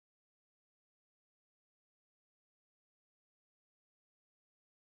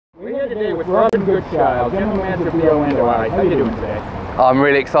We're here today with Robin Goodchild, General Manager of the Orlando Eye. How are you doing today? I'm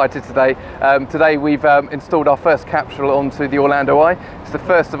really excited today. Today we've installed our first capsule onto the Orlando Eye. It's the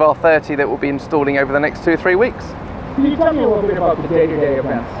first of our 30 that we'll be installing over the next 2 or 3 weeks. Can you tell me a little bit about the day-to-day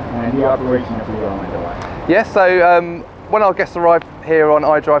events and the operation of the Orlando Eye? Yes, so when our guests arrive here on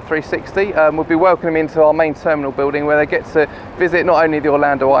iDrive 360, we'll be welcoming them into our main terminal building where they get to visit not only the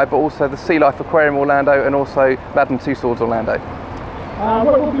Orlando Eye but also the Sea Life Aquarium Orlando and also Madame Tussauds Orlando.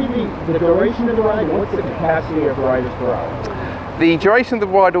 What will be the duration of the ride? What's the capacity of riders per hour? The duration of the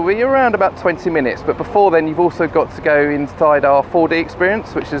ride will be around about 20 minutes, but before then you've also got to go inside our 4D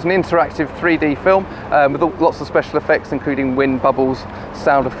experience, which is an interactive 3D film with lots of special effects including wind, bubbles,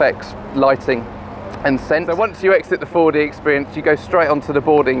 sound effects, lighting and scent. So once you exit the 4D experience you go straight onto the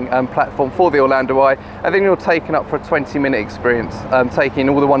boarding platform for the Orlando Eye, and then you're taken up for a 20-minute experience, taking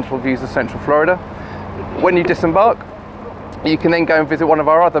all the wonderful views of Central Florida. When you disembark, you can then go and visit one of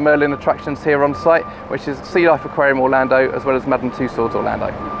our other Merlin attractions here on site, which is Sea Life Aquarium Orlando as well as Madame Tussauds Orlando.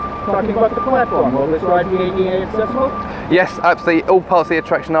 Talking about the platform, will this ride be ADA accessible? Yes, absolutely. All parts of the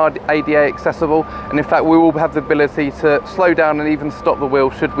attraction are ADA accessible, and in fact we will have the ability to slow down and even stop the wheel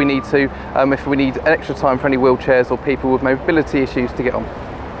should we need to, if we need extra time for any wheelchairs or people with mobility issues to get on.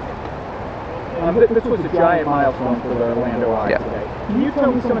 This was a giant milestone for the Orlando Eye today. Can you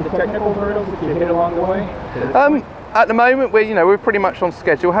tell me some of the technical hurdles that you hit along the way? At the moment, we're pretty much on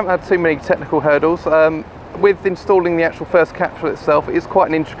schedule. Haven't had too many technical hurdles. With installing the actual first capsule itself, it is quite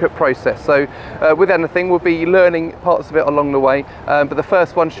an intricate process. So with anything, we'll be learning parts of it along the way. But the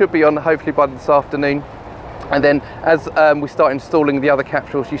first one should be on hopefully by this afternoon. And then as we start installing the other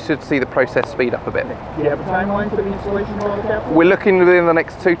capsules, you should see the process speed up a bit. Do you have a timeline for the installation of all the capsules? We're looking within the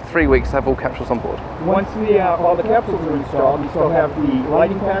next 2 to 3 weeks to have all capsules on board. Once all the capsules are installed, you still have the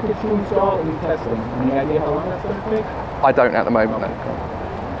lighting package to install and testing. Any idea how long that's going to take? I don't at the moment, no.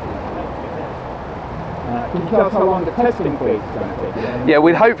 Can you tell us how long the testing phase is going to take? Yeah,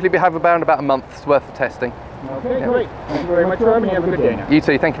 we'd hopefully have about a month's worth of testing. Okay, great. Thank you very much, Robin. You have a good day now. You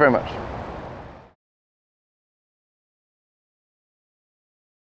too, thank you very much.